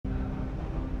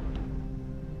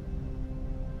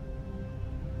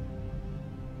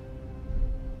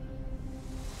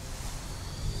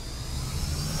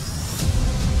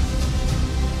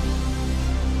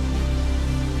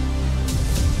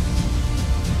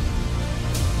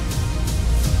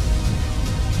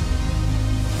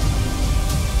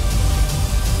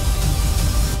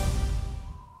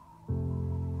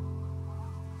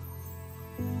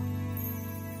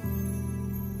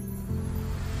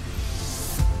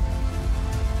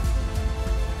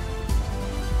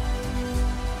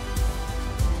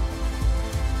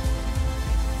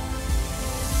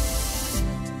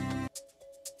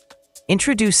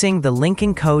Introducing the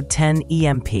Lynk Co 10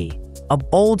 EMP, a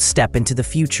bold step into the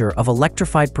future of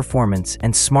electrified performance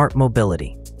and smart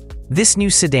mobility. This new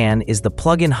sedan is the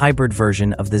plug-in hybrid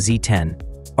version of the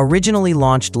Z10, originally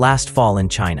launched last fall in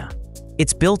China.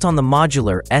 It's built on the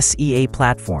modular SEA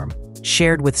platform,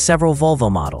 shared with several Volvo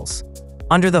models.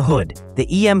 Under the hood, the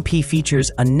EMP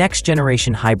features a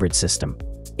next-generation hybrid system.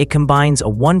 It combines a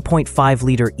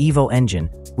 1.5-liter Evo engine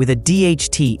with a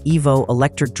DHT Evo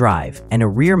electric drive and a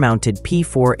rear-mounted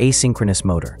P4 asynchronous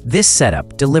motor. This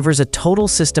setup delivers a total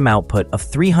system output of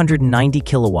 390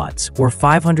 kilowatts or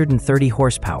 530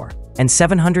 horsepower and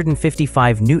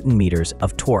 755 newton-meters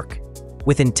of torque.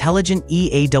 With intelligent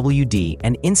EAWD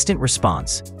and instant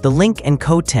response, the Lynk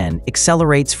Co 10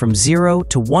 accelerates from 0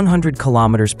 to 100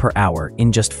 kilometers per hour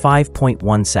in just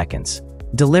 5.1 seconds,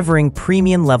 delivering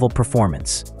premium-level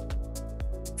performance.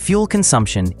 Fuel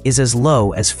consumption is as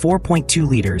low as 4.2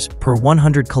 liters per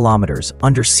 100 kilometers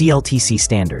under CLTC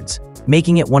standards,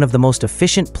 making it one of the most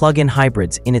efficient plug-in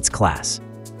hybrids in its class.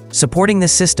 Supporting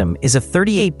this system is a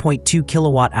 38.2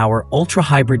 kilowatt-hour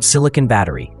ultra-hybrid silicon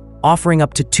battery, offering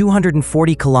up to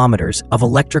 240 kilometers of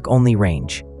electric-only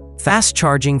range. Fast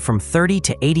charging from 30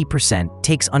 to 80%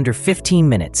 takes under 15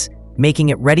 minutes, making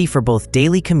it ready for both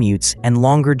daily commutes and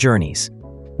longer journeys.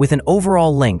 With an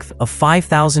overall length of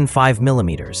 5,005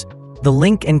 millimeters, the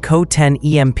Lynk Co 10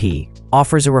 EMP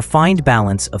offers a refined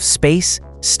balance of space,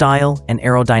 style, and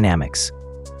aerodynamics.